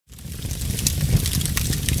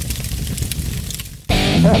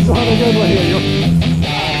That's not a good one here.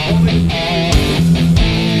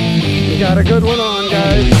 We got a good one on,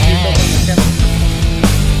 guys.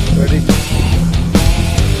 Ready?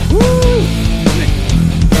 Woo!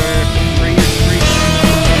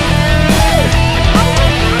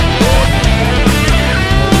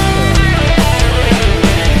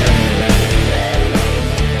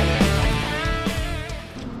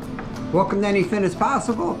 Welcome to Anything is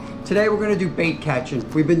Possible. Today we're going to do bait catching.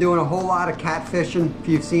 We've been doing a whole lot of catfishing. If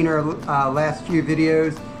you've seen our last few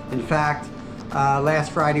videos, in fact,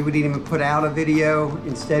 last Friday we didn't even put out a video.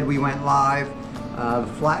 Instead we went live. The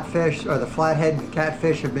flatfish, or the flathead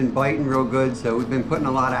catfish, have been biting real good, so we've been putting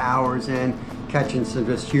a lot of hours in, catching some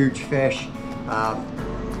just huge fish.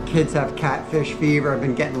 Kids have catfish fever. I've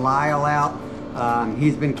been getting Lyle out.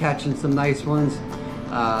 He's been catching some nice ones.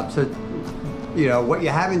 So, you know, what you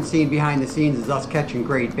haven't seen behind the scenes is us catching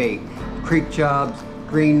great bait. Creek chubs,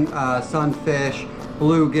 green sunfish,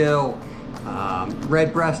 bluegill,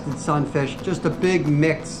 red-breasted sunfish, just a big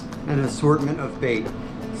mix and assortment of bait.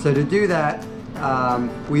 So to do that,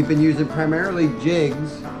 we've been using primarily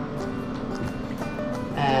jigs,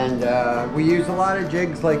 and we use a lot of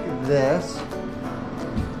jigs like this,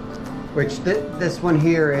 which this one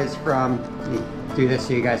here is from, let me do this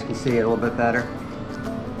so you guys can see it a little bit better.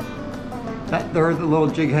 They're the little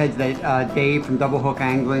jig heads that Dave from Double Hook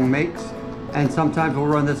Angling makes. And sometimes we'll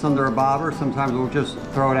run this under a bobber, sometimes we'll just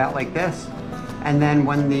throw it out like this. And then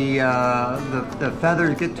when the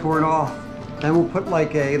feathers get torn off, then we'll put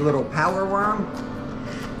like a little power worm.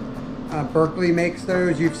 Berkeley makes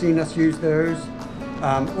those, you've seen us use those.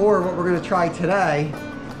 Or what we're gonna try today,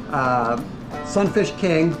 Sunfish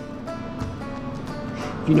King.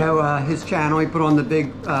 If you know his channel, he put on the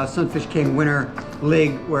big Sunfish King winter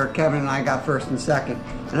league where Kevin and I got first and second.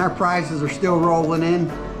 And our prizes are still rolling in.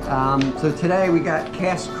 So today we got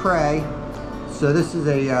Cast Cray. So this is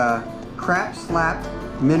a Crap Slap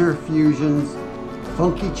Minnow Fusions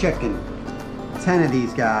Funky Chicken. 10 of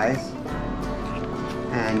these guys.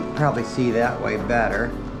 And you probably see that way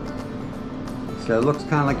better. So it looks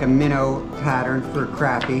kind of like a minnow pattern for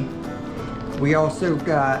crappie. We also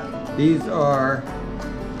got, these are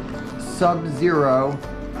Sub-Zero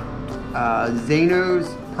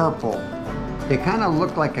Xanos Purple. They kind of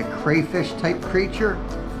look like a crayfish type creature.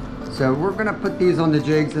 So we're gonna put these on the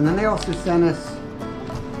jigs, and then they also sent us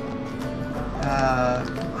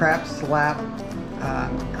Crap Slap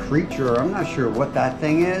Creature. I'm not sure what that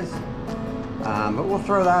thing is, but we'll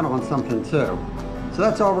throw that on something too. So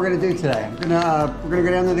that's all we're gonna do today. We're gonna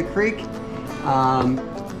go down to the creek.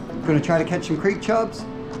 We're gonna try to catch some creek chubs,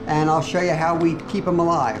 and I'll show you how we keep them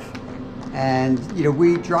alive. And you know,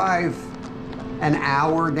 we drive an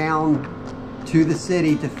hour down to the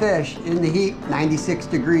city to fish in the heat, 96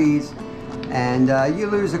 degrees, and you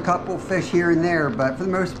lose a couple fish here and there, but for the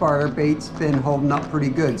most part our bait's been holding up pretty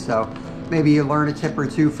good. So maybe you learn a tip or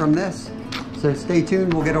two from this. So stay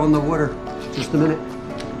tuned, we'll get on the water in just a minute.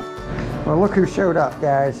 Well, look who showed up,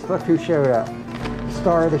 guys. Look who showed up.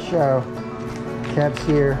 Star of the show, Kev's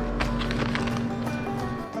here.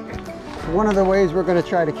 One of the ways we're going to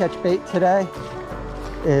try to catch bait today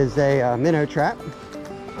is a minnow trap.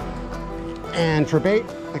 And for bait,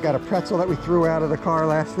 I got a pretzel that we threw out of the car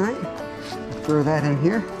last night. Throw that in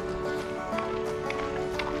here.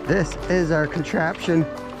 This is our contraption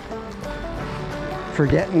for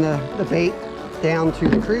getting the bait down to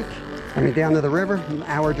the creek. I mean, down to the river, an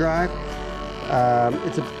hour drive.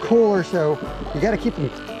 It's a cooler, so you got to keep them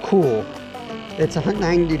cool. It's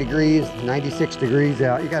 90 degrees, 96 degrees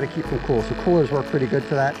out. You got to keep them cool. So coolers work pretty good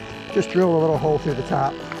for that. Just drill a little hole through the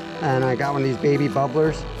top. And I got one of these baby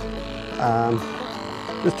bubblers.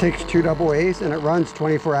 This takes 2 double A's and it runs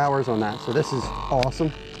 24 hours on that. So this is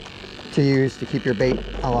awesome to use to keep your bait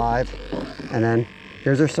alive. And then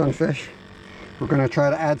here's our sunfish. We're going to try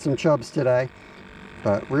to add some chubs today,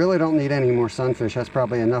 but we really don't need any more sunfish. That's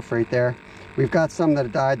probably enough right there. We've got some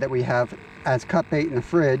that died that we have as cut bait in the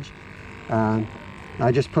fridge.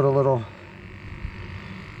 I just put a little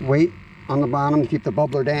weight on the bottom to keep the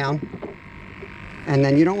bubbler down. And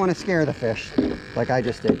then you don't want to scare the fish like I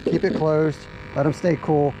just did. Keep it closed, let them stay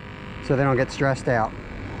cool so they don't get stressed out.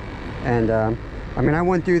 And I mean, I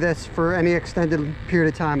wouldn't do this for any extended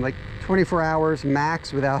period of time, like 24 hours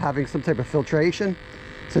max without having some type of filtration.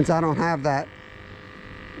 Since I don't have that,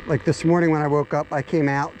 like this morning when I woke up, I came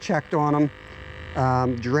out, checked on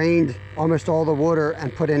them, drained almost all the water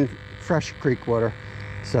and put in fresh creek water.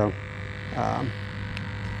 So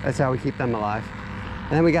that's how we keep them alive.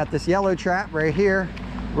 And then we got this yellow trap right here.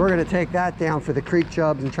 We're going to take that down for the creek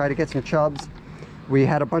chubs and try to get some chubs. We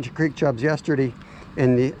had a bunch of creek chubs yesterday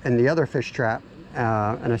in the other fish trap,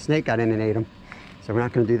 and a snake got in and ate them. So we're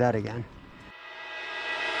not going to do that again.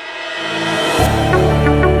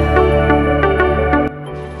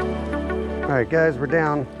 All right, guys, we're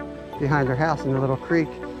down behind our house in the little creek.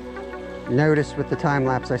 Notice with the time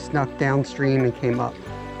lapse, I snuck downstream and came up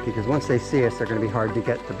because once they see us, they're going to be hard to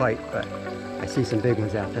get to bite. But I see some big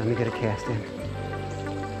ones out there. Let me get a cast in.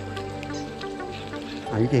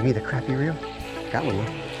 Oh, you gave me the crappy reel? Got one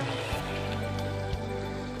though.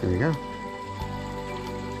 There you go.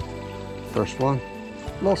 First one.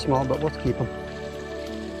 A little small, but let's keep them.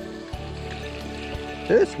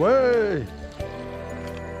 This way!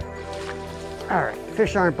 All right,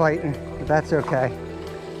 fish aren't biting, but that's okay.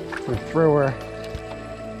 So throw our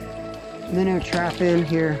minnow trap in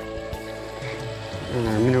here and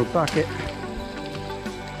our minnow bucket.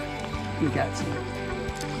 We got some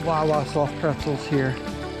Wawa soft pretzels here.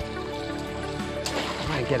 I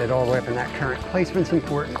might get it all the way up in that current. Placement's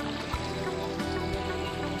important.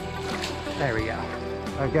 There we go.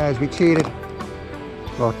 All right, guys, we cheated.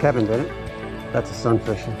 Well, Kevin did it. That's a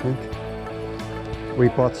sunfish, I think. We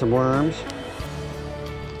bought some worms.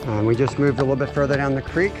 And we just moved a little bit further down the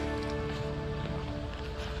creek.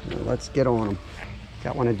 Now let's get on them.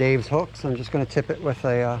 Got one of Dave's hooks. I'm just going to tip it with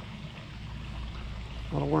a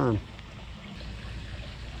little worm.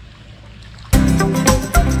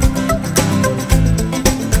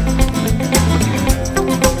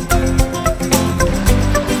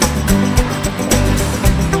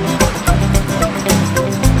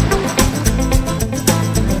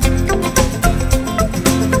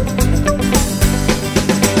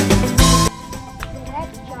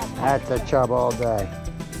 That's a chub all day,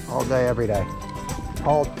 every day.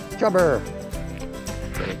 All chubber.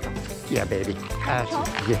 There you go. Yeah, baby.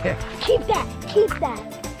 Yeah. Keep that. Keep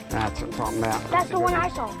that. That's what I'm talking about. That's the one I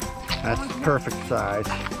saw. That's the perfect size.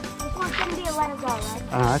 This one's gonna be a let it go, right?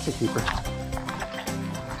 That's a keeper.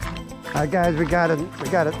 All right, guys, we got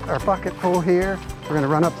our bucket full here. We're gonna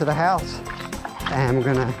run up to the house, and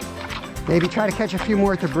we're gonna maybe try to catch a few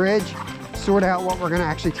more at the bridge. Sort out what we're gonna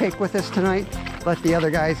actually take with us tonight. Let the other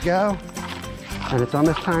guys go, and it's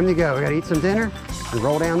almost time to go. We gotta eat some dinner and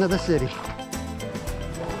roll down to the city.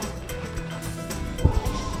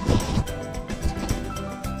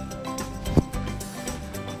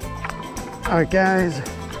 All right, guys,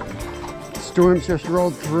 storms just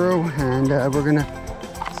rolled through, and we're gonna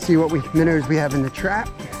see what minnows we have in the trap,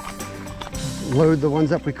 load the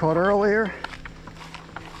ones up we caught earlier,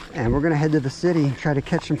 and we're gonna head to the city and try to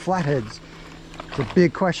catch some flatheads. It's a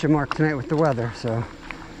big question mark tonight with the weather, so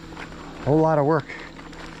a whole lot of work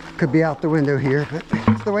could be out the window here, but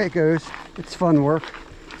it's the way it goes. It's fun work.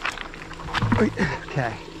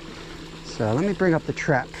 Okay, so let me bring up the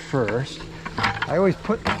trap first. I always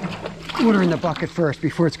put water in the bucket first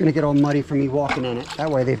before it's going to get all muddy from me walking in it.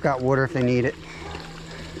 That way they've got water if they need it.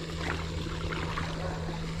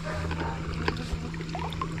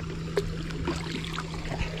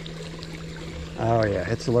 Okay. Oh yeah,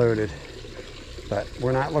 it's loaded. But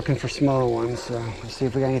we're not looking for small ones, so let's see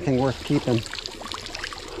if we got anything worth keeping.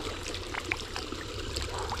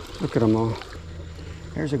 Look at them all.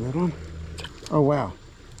 There's a good one. Oh, wow.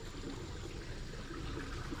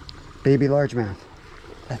 Baby largemouth.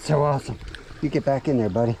 That's so awesome. You get back in there,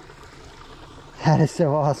 buddy. That is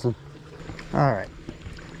so awesome. All right,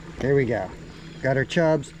 there we go. Got our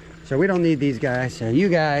chubs. So we don't need these guys, so you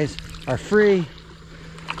guys are free.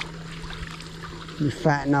 You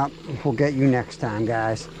fatten up, we'll get you next time,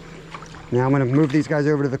 guys. Now I'm gonna move these guys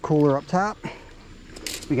over to the cooler up top.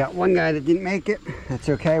 We got one guy that didn't make it. That's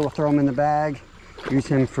okay, we'll throw him in the bag. Use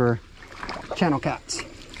him for channel cats.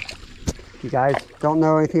 If you guys don't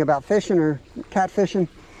know anything about fishing or catfishing,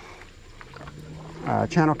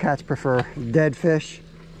 channel cats prefer dead fish,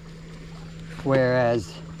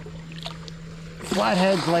 whereas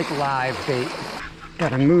flatheads like live bait.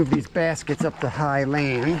 Gotta move these baskets up to high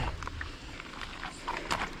land,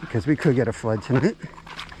 because we could get a flood tonight.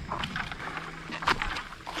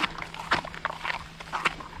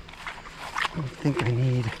 I don't think I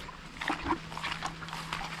need.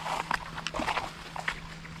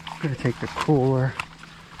 I'm gonna take the cooler.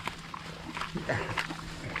 Yeah.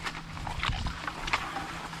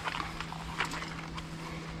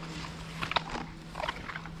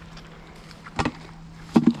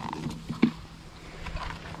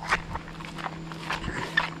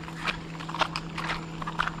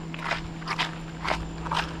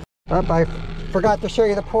 I forgot to show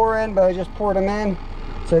you the pour in, but I just poured them in.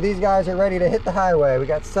 So these guys are ready to hit the highway. We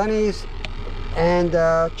got sunnies and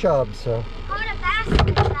chubs. So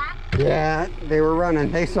yeah, they were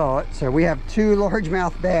running. They saw it. So we have 2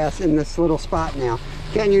 largemouth bass in this little spot now.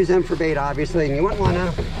 Can't use them for bait, obviously, and you wouldn't want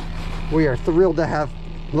to. We are thrilled to have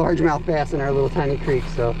largemouth bass in our little tiny creek,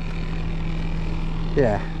 so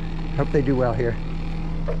yeah, hope they do well here.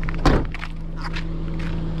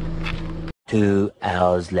 2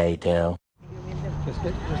 hours later. Just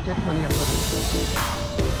get plenty of footage.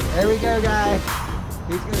 There we go, guys.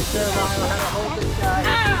 He's gonna show Ryan how to hold this guy.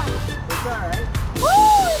 It's alright. Woo!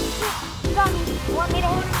 You got me. You want me to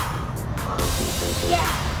hold him? Yeah.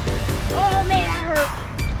 Oh man, that hurt.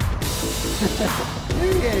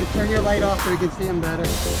 There he is. Turn your light off so we can see him better.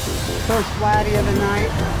 First flatty of the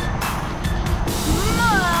night.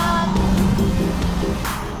 Mom.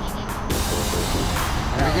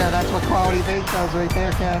 There we go. That's what quality bait does right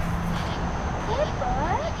there, Kev. Hey,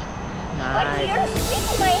 bud. But you're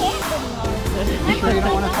squeezing my hand anymore. You sure you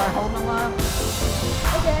don't want to try holding him while?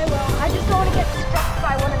 Okay, well, I just don't want to get struck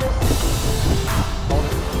by one of those. Hold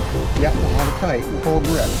it. Yep, hold it tight and full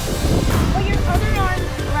grip. Put your other arm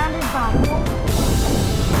around his body.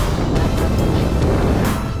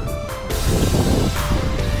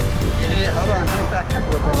 Yeah, hold on, let me back up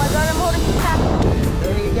a little Oh bit. my god, I'm holding his tackle.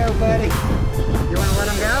 There you go, buddy. You want to let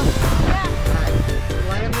him go? Yeah. Alright,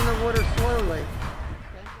 lay him in the water slowly.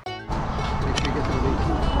 Make sure you get the release.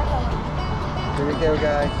 Here we go,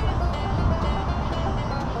 guys.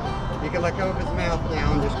 You can let go of his mouth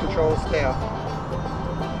now and just control his tail.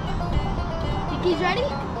 Think he's ready?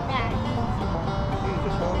 Yeah. You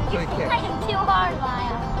just hold him till he He's kicks. fighting too hard,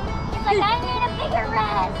 Lyle. He's like, I need a bigger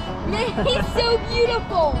rest. He's so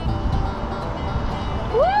beautiful.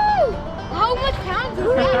 Woo! How much pounds is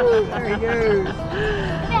that? There he goes.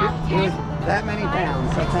 About 10. That many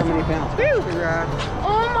pounds. That's how many pounds. Woo! Good ride.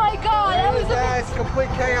 Oh my god, that was Guys, complete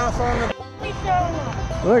chaos on the...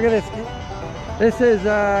 so Look at this. This is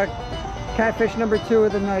catfish number 2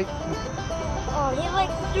 of the night. Oh, he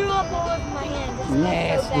like threw up all over my hand. This smells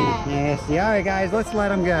Nasty, so bad. nasty. All right, guys, let's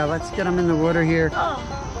let him go. Let's get him in the water here. Oh.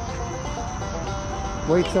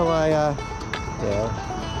 Wait till I, yeah.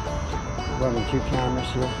 Running 2 cameras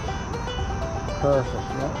here. Perfect,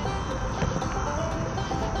 yep.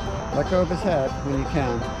 Let go of his head when you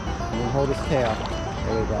can. And then hold his tail.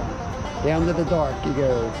 There you go. Down to the dark he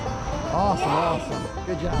goes. Awesome, awesome.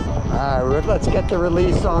 Good job. All right, let's get the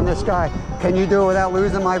release on this guy. Can you do it without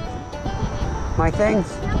losing my things?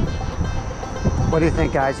 What do you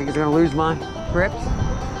think, guys? You guys gonna lose my grips?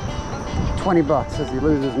 $20 as he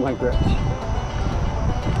loses my grips.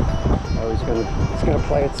 Oh, he's gonna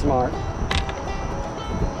play it smart.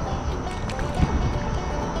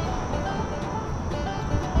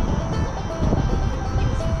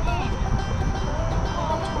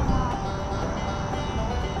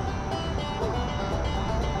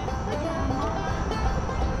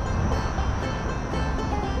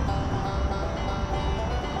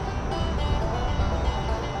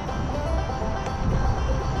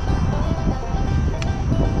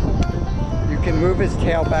 Can move his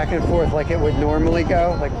tail back and forth like it would normally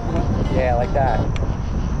go, like, yeah, like that.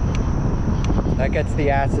 That gets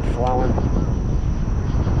the acid flowing.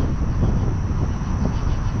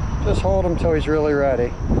 Just hold him till he's really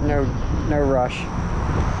ready. No rush.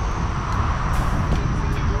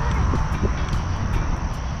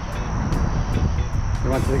 He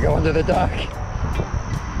wants to go into the dock.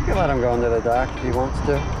 You can let him go into the dock if he wants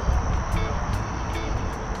to.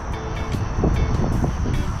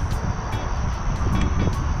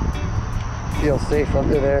 Feel safe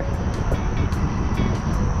under there.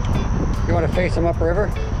 You want to face him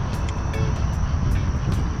upriver?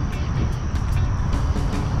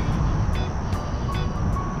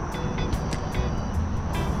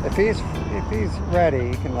 If he's ready,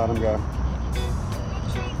 you can let him go.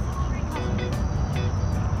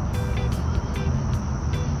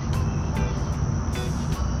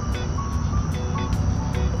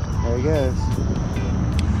 There he goes.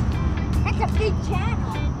 That's a big channel.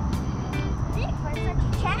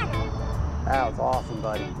 That was awesome,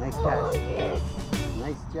 buddy. Nice catch. Oh, yes.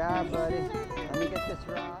 Nice job, buddy. Let me get this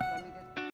rod.